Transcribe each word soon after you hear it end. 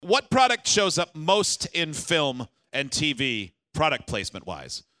what product shows up most in film and TV product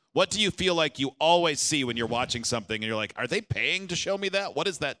placement-wise? What do you feel like you always see when you're watching something and you're like, are they paying to show me that? What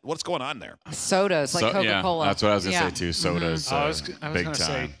is that? What's going on there? Sodas, like Coca-Cola. Yeah, that's what I was going to say, too. Sodas, I was big going to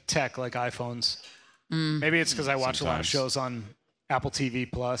say time. tech, like iPhones. Maybe it's because I watch a lot of Sometimes. shows on Apple TV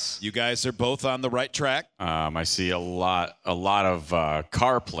Plus. You guys are both on the right track. I see a lot of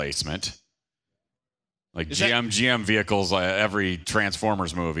car placement. Like GM vehicles, every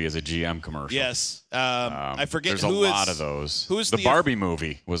Transformers movie is a GM commercial. Yes. I forget there's who a lot of those. Who's the Barbie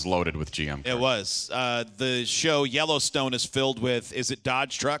movie was loaded with GM. It was. The show Yellowstone is filled with, is it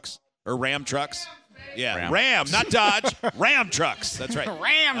Dodge trucks or Ram trucks? Yeah, Ram, not Dodge. Ram trucks. That's right.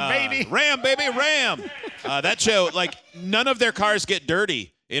 Ram, baby. Ram, baby, Ram. That show, like, none of their cars get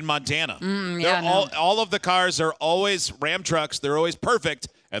dirty in Montana. All of the cars are always Ram trucks. They're always perfect,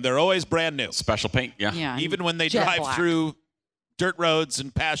 and they're always brand new. Special paint, yeah. Even when they drive through dirt roads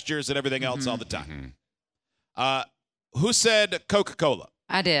and pastures and everything else all the time. Who said Coca-Cola?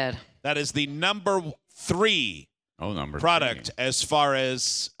 I did. That is the number 3 product as far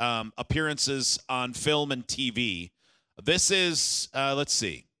as appearances on film and TV. This is, let's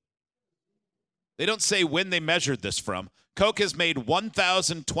see. They don't say when they measured this from. Coke has made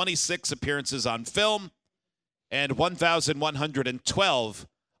 1,026 appearances on film and 1,112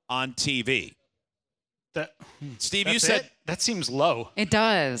 on TV. Steve, you said that seems low. It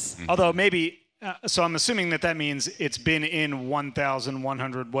does. Although maybe, so I'm assuming that means it's been in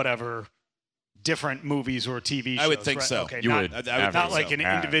 1,100 whatever different movies or TV shows. I would think right? so. Okay, You not, would. I would not think like so. an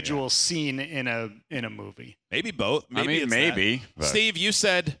individual scene in a movie. Maybe both. Maybe it's maybe. that. But. Steve, you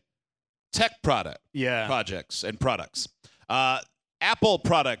said tech projects and products. Apple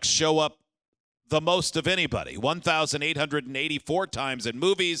products show up the most of anybody. 1,884 times in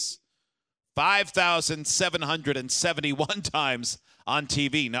movies, 5,771 times on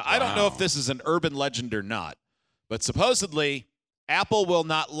TV. Now, I don't know if this is an urban legend or not, but supposedly Apple will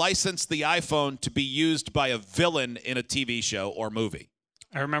not license the iPhone to be used by a villain in a TV show or movie.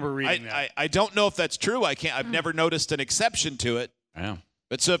 I remember reading that. I don't know if that's true. I've never noticed an exception to it. Yeah.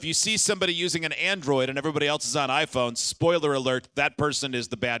 But so if you see somebody using an Android and everybody else is on iPhone, spoiler alert, that person is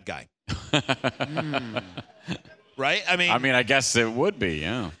the bad guy. Right? I mean, I guess it would be,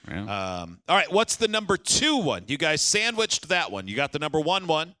 yeah. All right, what's the number 2 one? You guys sandwiched that one. You got the number 1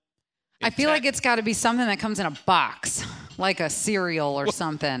 one. I feel like it's got to be something that comes in a box, like a cereal or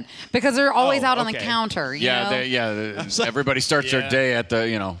something, because they're always out on the counter. You know? Everybody starts their day at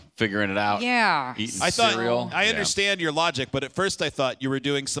the, figuring it out. Yeah. Eating I cereal. understand your logic, but at first I thought you were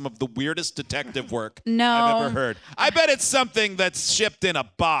doing some of the weirdest detective work No. I've ever heard. I bet it's something that's shipped in a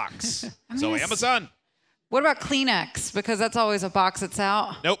box. So Amazon? What about Kleenex? Because that's always a box that's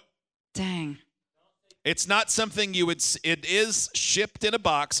out. Nope. Dang. It's not something you would. It is shipped in a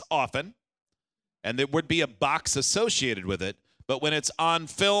box often, and there would be a box associated with it. But when it's on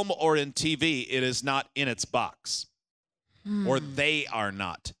film or in TV, it is not in its box, or they are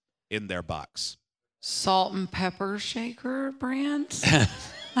not in their box. Salt and pepper shaker brand?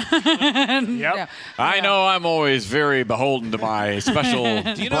 Yep. I know I'm always very beholden to my special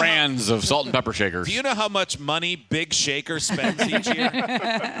brands of salt and pepper shakers. Do you know how much money Big Shaker spends each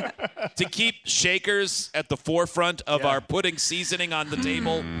year to keep shakers at the forefront of our putting seasoning on the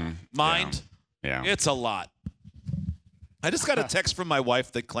table mind? Yeah. It's a lot. I just got a text from my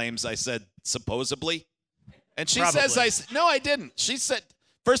wife that claims I said supposedly. And she says no, I didn't. She said,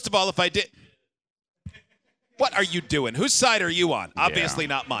 first of all, if I did, what are you doing? Whose side are you on? Obviously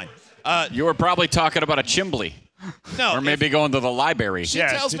not mine. You were probably talking about a chimbley. No. Or maybe going to the library. She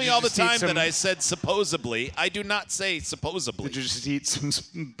tells me all the time that I said supposedly. I do not say supposedly. Did you just eat some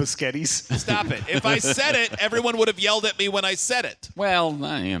biscottis? Stop it. If I said it, everyone would have yelled at me when I said it. Well,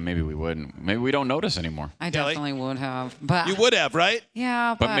 maybe we wouldn't. Maybe we don't notice anymore. I definitely would have. But you would have, right?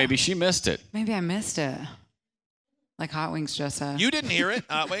 Yeah, but maybe she missed it. Maybe I missed it. Like Hot Wings just said. You didn't hear it,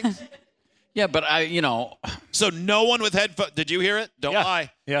 Hot Wings? Yeah, but So no one with headphones. Did you hear it? Don't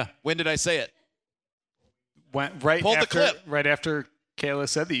lie. Yeah. When did I say it? Went Pull the clip. Right after Kayla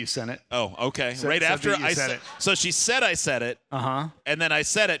said that you sent it. Oh, okay. Said- right said after that you I said said it. So she said I said it. Uh-huh. And then I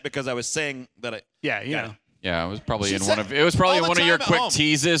said it because I was saying that I. Yeah, yeah. Yeah, it was probably She in said one of your at quick home.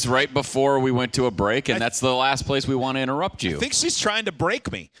 teases right before we went to a break, and that's the last place we want to interrupt you. I think she's trying to break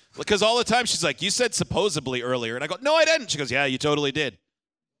me because all the time she's like, "You said supposedly earlier," and I go, "No, I didn't." She goes, "Yeah, you totally did."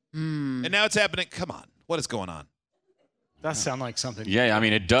 And now it's happening. Come on, what is going on? That sound like something. Yeah, I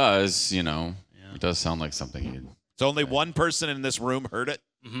mean it does. It does sound like something. So only one person in this room heard it.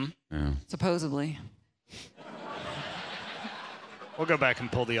 Mm-hmm. Yeah. Supposedly. We'll go back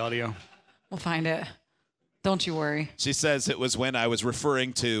and pull the audio. We'll find it. Don't you worry. She says it was when I was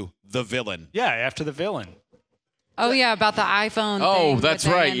referring to the villain. Yeah, after the villain. Oh, yeah, about the iPhone thing. Oh, with that's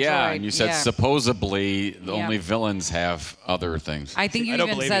the right. Android. Yeah, and you said supposedly the Yeah. only villains have other things. I think you I don't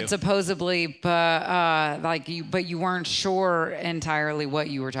even believe said you. supposedly, but you weren't sure entirely what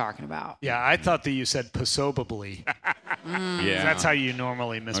you were talking about. Yeah, I thought that you said posobably. Yeah, That's how you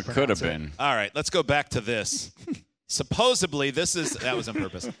normally it mispronounce could have been. All right, let's go back to this. Supposedly, that was on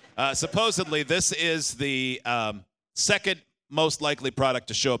purpose. Supposedly, this is the second most likely product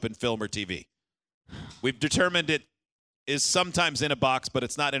to show up in film or TV. We've determined it is sometimes in a box, but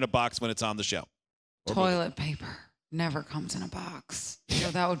it's not in a box when it's on the show. Toilet paper never comes in a box. So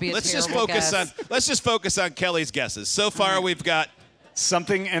that would be a Let's just terrible focus guess. on Kelly's guesses. So far, we've got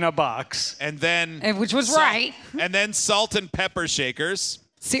something in a box. and then Which was right. and then salt and pepper shakers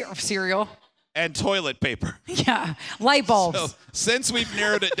Cereal. and toilet paper. Yeah. Light bulbs. So since we've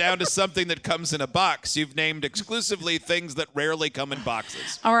narrowed it down to something that comes in a box, you've named exclusively things that rarely come in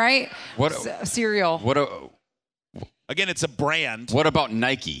boxes. All right. What? Cereal. Again, it's a brand. What about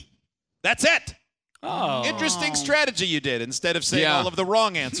Nike? That's it. Oh. Interesting strategy you did instead of saying Yeah. all of the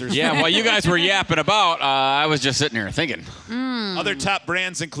wrong answers. Yeah, while you guys were yapping about, I was just sitting here thinking. Other top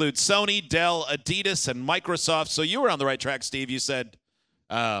brands include Sony, Dell, Adidas, and Microsoft. So you were on the right track, Steve. You said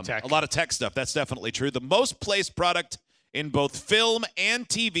a lot of tech stuff. That's definitely true. The most placed product in both film and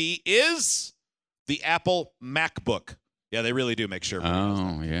TV is the Apple MacBook. Yeah, they really do make sure.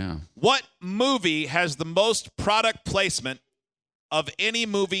 Oh, yeah. What movie has the most product placement of any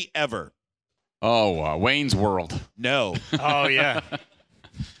movie ever? Oh, Wayne's World. No. Oh, yeah.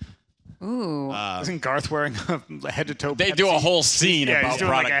 Ooh. Isn't Garth wearing a head-to-toe They Pepsi? do a whole scene Yeah, he's about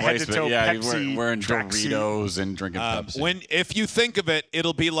doing like product a head-to-toe placement. Yeah, Pepsi wearing tracksuit. Doritos and drinking Pepsi. If you think of it,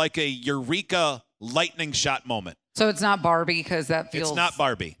 it'll be like a Eureka lightning shot moment. So it's not Barbie because that feels. It's not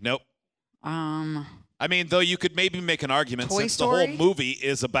Barbie. Nope. I mean, though you could maybe make an argument Toy since Story? the whole movie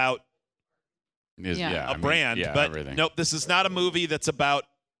is about Yeah. a brand, yeah, but everything. nope, this is not a movie that's about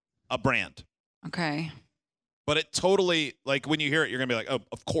a brand. Okay. But it totally, like when you hear it, you're gonna be like, oh,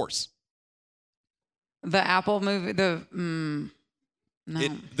 of course. The Apple movie. No.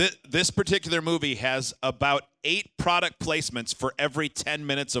 This particular movie has about 8 product placements for every 10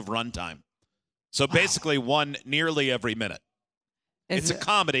 minutes of runtime. So basically, one nearly every minute. It's a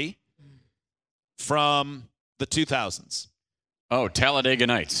comedy from the 2000s. Oh, Talladega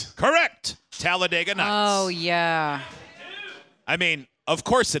Nights. Correct. Talladega Nights. Oh yeah. I mean, of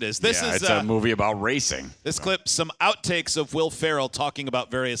course it is. This is it's a movie about racing. This clip, some outtakes of Will Ferrell talking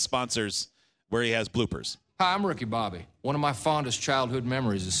about various sponsors where he has bloopers. Hi, I'm Ricky Bobby. One of my fondest childhood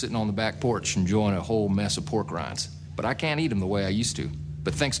memories is sitting on the back porch enjoying a whole mess of pork rinds. But I can't eat them the way I used to.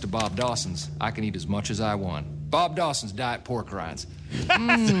 But thanks to Bob Dawson's, I can eat as much as I want. Bob Dawson's Diet Pork Rinds.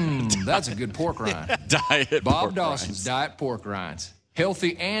 That's a good pork rind. Diet Bob pork Dawson's rinds. Diet Pork Rinds.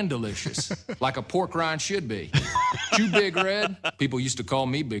 Healthy and delicious, like a pork rind should be. Chew Big Red. People used to call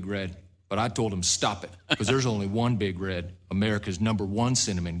me Big Red, but I told them stop it, because there's only one Big Red, America's #1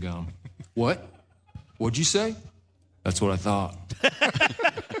 cinnamon gum. What? What'd you say? That's what I thought.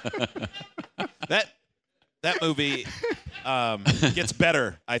 That movie gets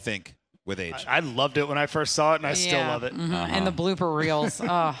better, I think, with age. I loved it when I first saw it, and I still Yeah. love it. Mhm. And the blooper reels.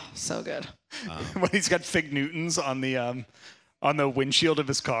 Oh, so good. When he's got Fig Newtons on the windshield of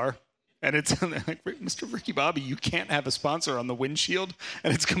his car. And it's like, Mr. Ricky Bobby, you can't have a sponsor on the windshield,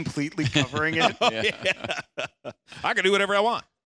 and it's completely covering it. I can do whatever I want.